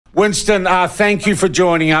Winston, thank you for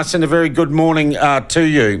joining us and a very good morning to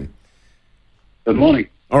you. Good morning.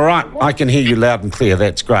 All right, I can hear you loud and clear.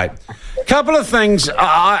 That's great. Couple of things.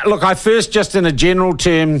 Look, I first, just in a general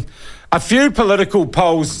term, a few political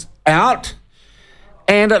polls out,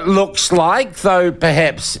 and it looks like, though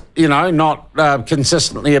perhaps, not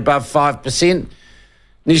consistently above 5%,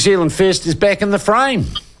 New Zealand First is back in the frame.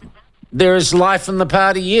 There is life in the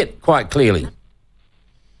party yet, quite clearly.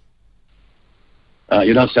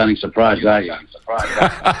 You're not sounding surprised, are you?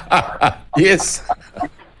 Yes.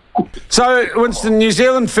 So, Winston, New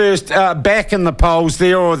Zealand First back in the polls,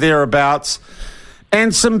 there or thereabouts,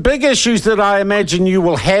 and some big issues that I imagine you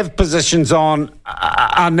will have positions on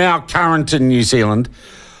are now current in New Zealand.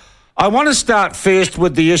 I want to start first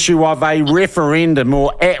with the issue of a referendum,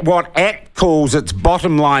 or what ACT calls its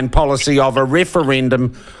bottom line policy of a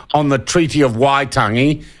referendum on the Treaty of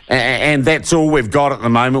Waitangi, and that's all we've got at the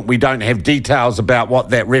moment. We don't have details about what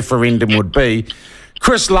that referendum would be.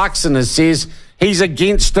 Chris Luxon says he's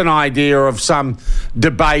against an idea of some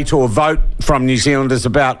debate or vote from New Zealanders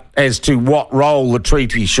about as to what role the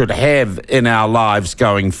treaty should have in our lives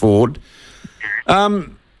going forward.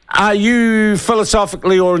 Are you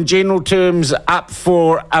philosophically or in general terms up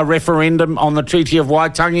for a referendum on the Treaty of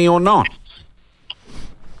Waitangi or not?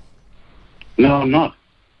 No, I'm not.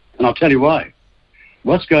 And I'll tell you why.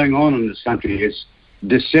 What's going on in this country is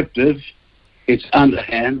deceptive, it's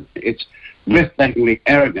underhand, it's breathtakingly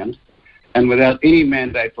arrogant, and without any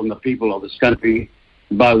mandate from the people of this country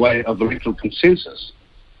by way of electoral consensus.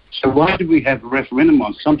 So why do we have a referendum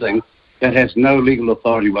on something that has no legal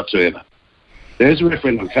authority whatsoever? There's a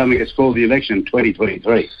referendum coming. It's called the election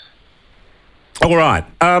 2023. All right.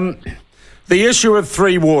 The issue of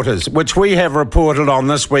Three Waters, which we have reported on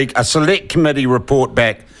this week, a select committee report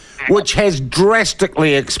back, which has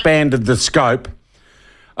drastically expanded the scope,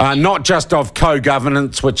 not just of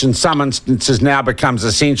co-governance, which in some instances now becomes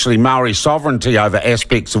essentially Maori sovereignty over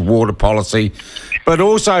aspects of water policy, but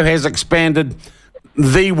also has expanded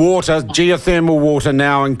the water, geothermal water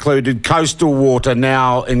now included, coastal water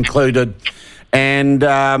now included, and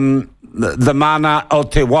the mana o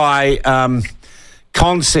te wai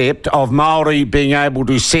concept of Maori being able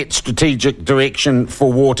to set strategic direction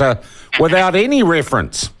for water without any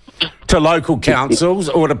reference to local councils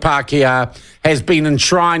or to Pākehā has been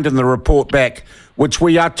enshrined in the report back, which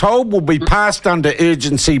we are told will be passed under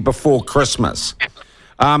urgency before Christmas.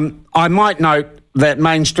 I might note that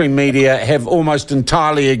mainstream media have almost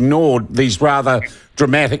entirely ignored these rather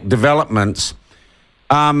dramatic developments.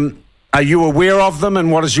 Are you aware of them,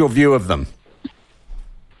 and what is your view of them?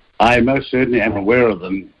 I most certainly am aware of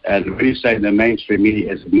them, and when you say the mainstream media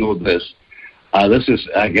has ignored this, this is,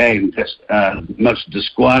 again, just most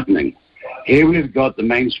disquieting. Here we've got the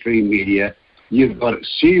mainstream media. You've got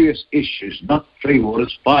serious issues, not 3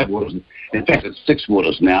 waters, 5 waters. In fact, it's 6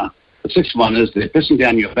 waters now. The 6th one is they're pissing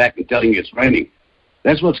down your back and telling you it's raining.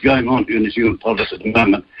 That's what's going on here in New Zealand politics at the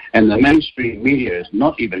moment, and the mainstream media is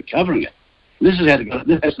not even covering it. This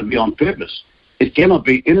has to be on purpose. It cannot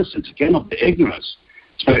be innocence. It cannot be ignorance.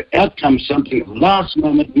 So out comes something last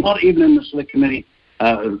moment, not even in the select committee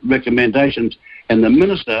recommendations, and the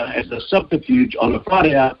minister, as a subterfuge on a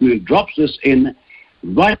Friday afternoon, drops this in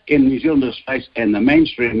right in New Zealanders' face, and the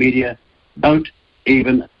mainstream media don't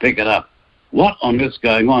even pick it up. What on earth's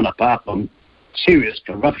going on apart from serious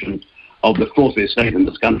corruption of the fourth estate in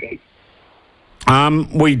this country?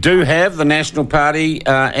 We do have the National Party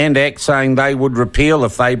and ACT saying they would repeal,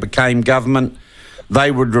 if they became government, they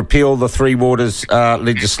would repeal the Three Waters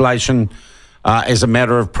legislation as a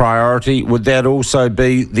matter of priority. Would that also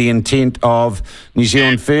be the intent of New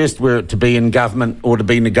Zealand First, were it to be in government or to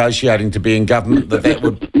be negotiating to be in government, that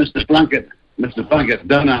would... Mr. Plunket,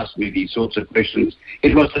 don't ask me these sorts of questions.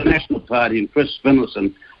 It was the National Party and Chris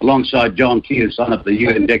Finlayson, alongside John Key, who signed up the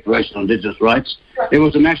UN Declaration on Indigenous Rights. It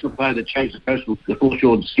was the National Party that changed the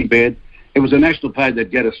foreshore seabed. It was the National Party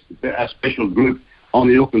that get a special group on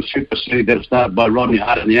the Auckland Super City that was started by Rodney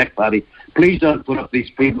Hart and the ACT Party. Please don't put up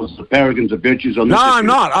these people as the paragons of virtues on this issue. No, I'm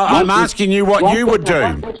not. I'm asking you what you would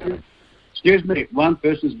do. Excuse me. One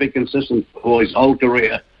person's been consistent for his whole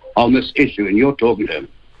career on this issue, and you're talking to him.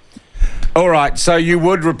 All right, so you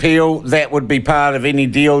would repeal, that would be part of any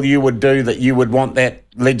deal you would do, that you would want that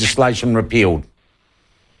legislation repealed?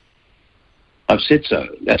 I've said so.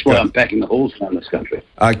 That's why I'm packing the halls around this country.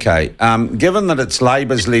 Okay. Given that it's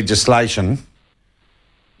Labor's legislation,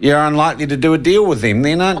 you're unlikely to do a deal with them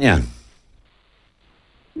then, aren't you?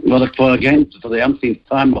 Well, for the umpteenth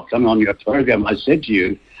time I've come on your program, I said to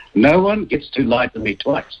you, no one gets to lie to me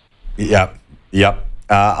twice. Yep.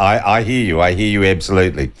 I hear you. I hear you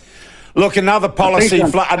absolutely. Look, another policy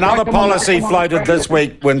floated this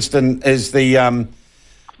week, Winston, is the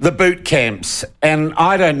boot camps. And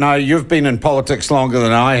I don't know, you've been in politics longer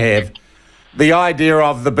than I have. The idea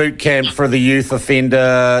of the boot camp for the youth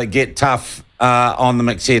offender, get tough on them,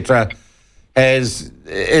 etc.,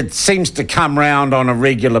 it seems to come round on a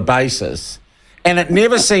regular basis. And it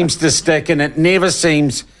never seems to stick, and it never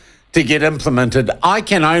seems to get implemented. I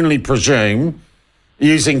can only presume,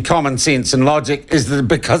 using common sense and logic, is that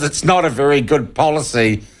because it's not a very good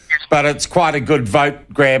policy, but it's quite a good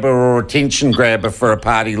vote grabber or attention grabber for a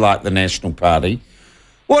party like the National Party.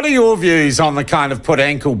 What are your views on the kind of put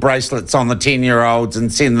ankle bracelets on the 10-year-olds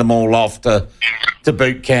and send them all off to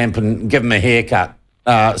boot camp and give them a haircut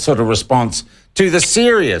sort of response to the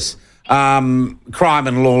serious crime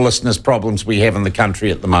and lawlessness problems we have in the country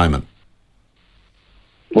at the moment?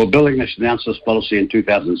 Well, Bill English announced this policy in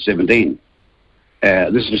 2017.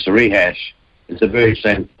 This is just a rehash. It's the very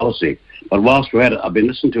same policy. But whilst we're at it, I've been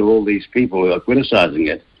listening to all these people who are criticising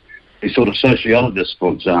it, these sort of sociologists,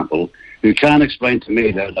 for example, who can't explain to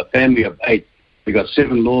me that a family of 8, you've got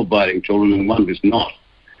 7 law-abiding children and 1 who's not.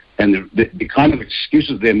 And the kind of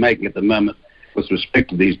excuses they're making at the moment with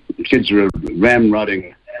respect to these kids who are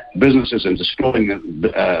ramrodding businesses and destroying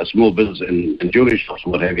small business and jewelry shops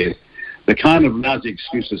and what have you, the kind of lousy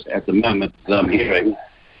excuses at the moment that I'm hearing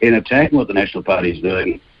in attacking what the National Party is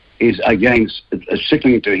doing is, again,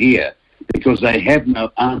 sickening to hear, because they have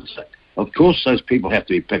no answer. Of course, those people have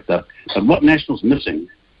to be picked up. But what National's missing,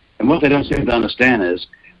 and what they don't seem to understand, is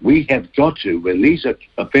we have got to, when these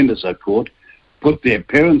offenders are caught, put their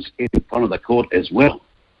parents in front of the court as well.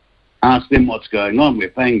 Ask them what's going on. We're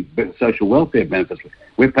paying social welfare benefits.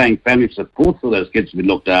 We're paying family support for those kids to be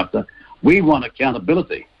looked after. We want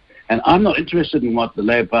accountability. And I'm not interested in what the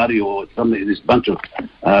Labour Party or this bunch of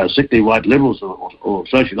sickly white liberals or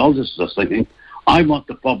sociologists are thinking. I want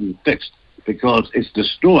the problem fixed, because it's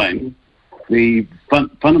destroying the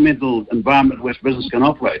fundamental environment in which business can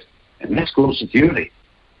operate, and that's called security.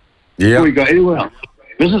 Yeah. Before we go anywhere else,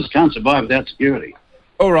 business can't survive without security.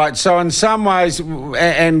 All right, so in some ways,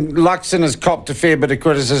 and Luxon has copped a fair bit of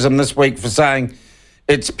criticism this week for saying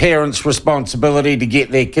it's parents' responsibility to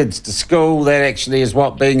get their kids to school. That actually is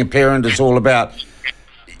what being a parent is all about.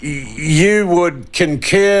 You would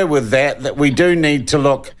concur with that we do need to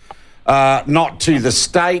look not to the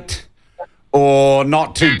state or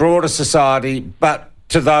not to broader society, but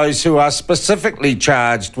to those who are specifically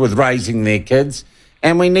charged with raising their kids,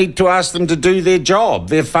 and we need to ask them to do their job,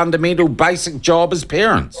 their fundamental basic job as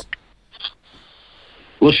parents.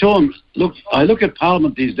 Well, Sean, look, I look at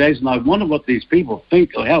Parliament these days and I wonder what these people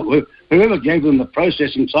think, or whoever gave them the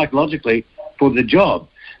processing psychologically for the job.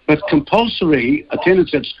 But compulsory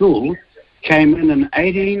attendance at school came in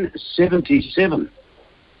 1877.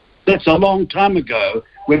 That's a long time ago,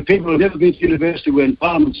 when people who never been to university were in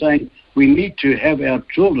Parliament saying we need to have our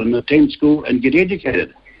children attend school and get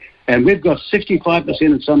educated. And we've got 65%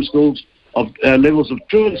 in some schools of levels of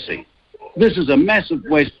truancy. This is a massive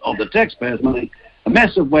waste of the taxpayers' money, a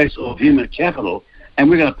massive waste of human capital, and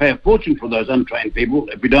we're going to pay a fortune for those untrained people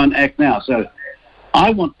if we don't act now. So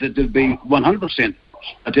I want there to be 100%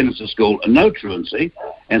 attendance at school and no truancy,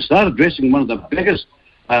 and start addressing one of the biggest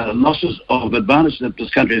losses of advantage that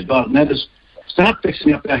this country has got, and that is start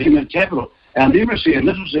fixing up our human capital. Our numeracy and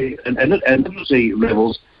literacy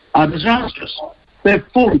levels are disastrous. They've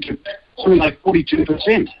fallen to something like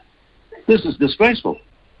 42%. This is disgraceful.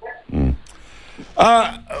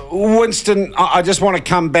 Winston, I just want to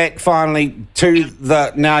come back finally to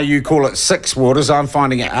the, now you call it 6 waters. I'm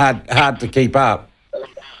finding it hard to keep up.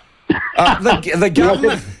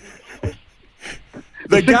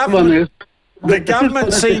 The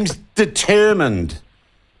government seems determined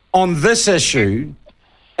on this issue,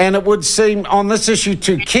 and it would seem on this issue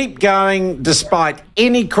to keep going despite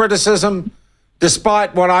any criticism,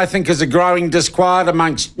 despite what I think is a growing disquiet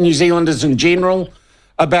amongst New Zealanders in general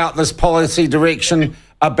about this policy direction,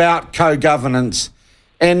 about co-governance.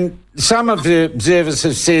 And some of the observers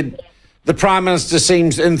have said the Prime Minister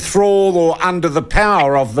seems enthralled or under the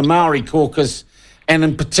power of the Maori caucus, and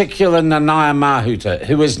in particular Nanaia Mahuta,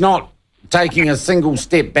 who is not taking a single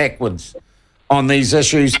step backwards on these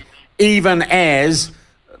issues, even as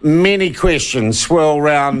many questions swirl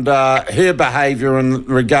around her behaviour in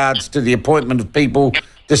regards to the appointment of people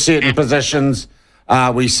to certain positions.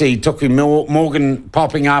 We see Tuku Morgan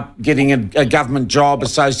popping up, getting a government job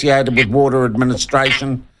associated with water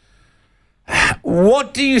administration.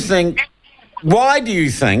 What do you think, why do you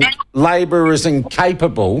think Labor is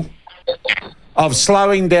incapable of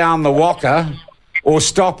slowing down the waka or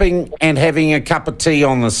stopping and having a cup of tea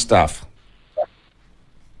on this stuff?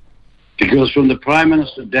 Because from the Prime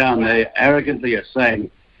Minister down, they arrogantly are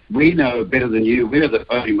saying, we know better than you, we are the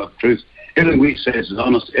podium of truth. Everything we say is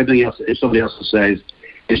honest, everything else, if somebody else says,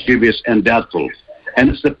 is dubious and doubtful. And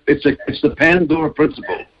it's the Pandora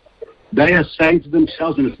principle. They are saying to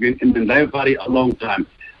themselves, and it's been in the Labour Party a long time,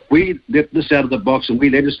 we let this out of the box and we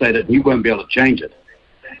legislate it and you won't be able to change it.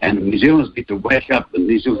 And New Zealanders need to wake up and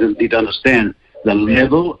New Zealanders need to understand the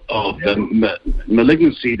level of the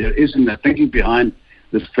malignancy there is in the thinking behind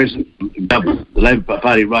this present government, the Labour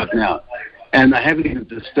Party right now. And they haven't even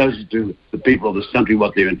disclosed to the people of this country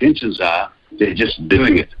what their intentions are. They're just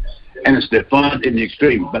doing it. And it's defiant in the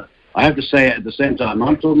extreme. But I have to say at the same time,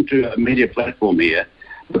 I'm talking to a media platform here,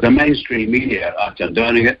 but the mainstream media are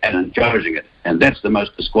condoning it and encouraging it. And that's the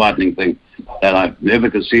most disquieting thing that I've never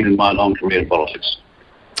conceded in my long career in politics.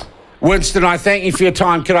 Winston, I thank you for your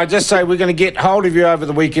time. Could I just say we're going to get hold of you over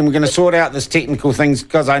the weekend. We're going to sort out this technical things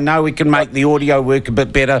because I know we can make the audio work a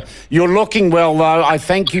bit better. You're looking well, though. I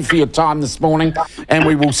thank you for your time this morning, and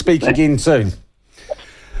we will speak again soon.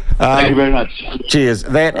 Thank you very much. Cheers.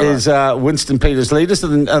 That is Winston Peters, leader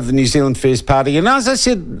of the New Zealand First Party. And as I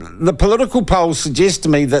said, the political polls suggest to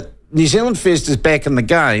me that New Zealand First is back in the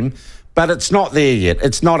game, but it's not there yet.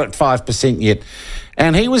 It's not at 5% yet.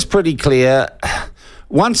 And he was pretty clear.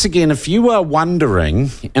 Once again, if you are wondering,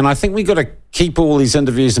 and I think we've got to keep all these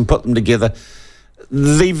interviews and put them together,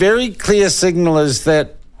 the very clear signal is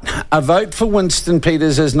that a vote for Winston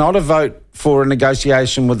Peters is not a vote for a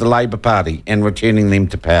negotiation with the Labour Party and returning them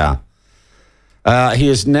to power. He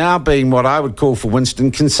has now been, what I would call for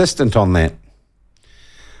Winston, consistent on that.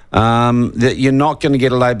 That you're not going to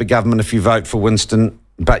get a Labour government if you vote for Winston,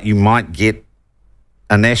 but you might get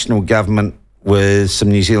a national government with some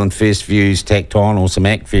New Zealand First views tacked on or some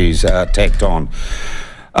ACT views tacked on.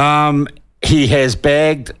 He has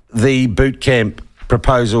bagged the boot camp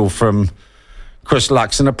proposal from Chris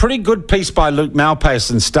Luxon. A pretty good piece by Luke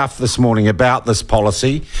Malpace and stuff this morning about this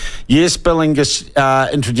policy. Yes,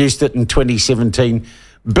 Billingus introduced it in 2017.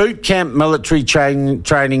 Boot camp military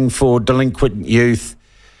training for delinquent youth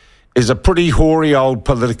is a pretty hoary old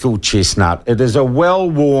political chestnut. It is a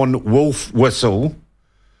well-worn wolf whistle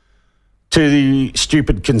to the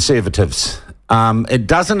stupid Conservatives. It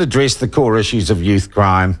doesn't address the core issues of youth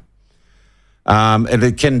crime. And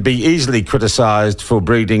it can be easily criticised for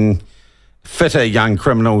breeding fitter young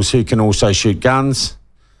criminals who can also shoot guns.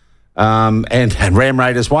 And Ram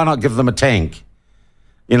Raiders, why not give them a tank?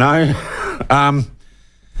 You know?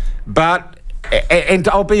 But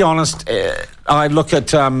I'll be honest, I look at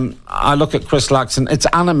Chris Luxon. It's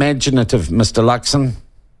unimaginative, Mr. Luxon.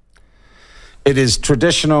 It is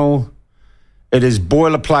traditional. It is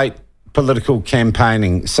boilerplate political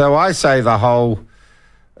campaigning. So I say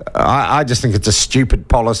I just think it's a stupid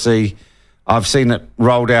policy. I've seen it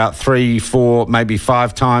rolled out 3, 4, maybe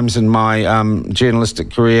 5 times in my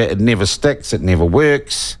journalistic career. It never sticks. It never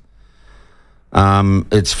works.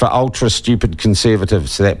 It's for ultra stupid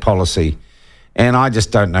Conservatives, that policy. And I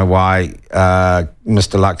just don't know why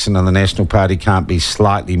Mr. Luxon and the National Party can't be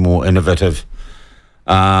slightly more innovative.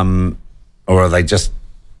 Or are they just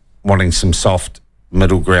wanting some soft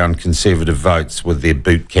middle ground Conservative votes with their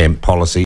boot camp policy?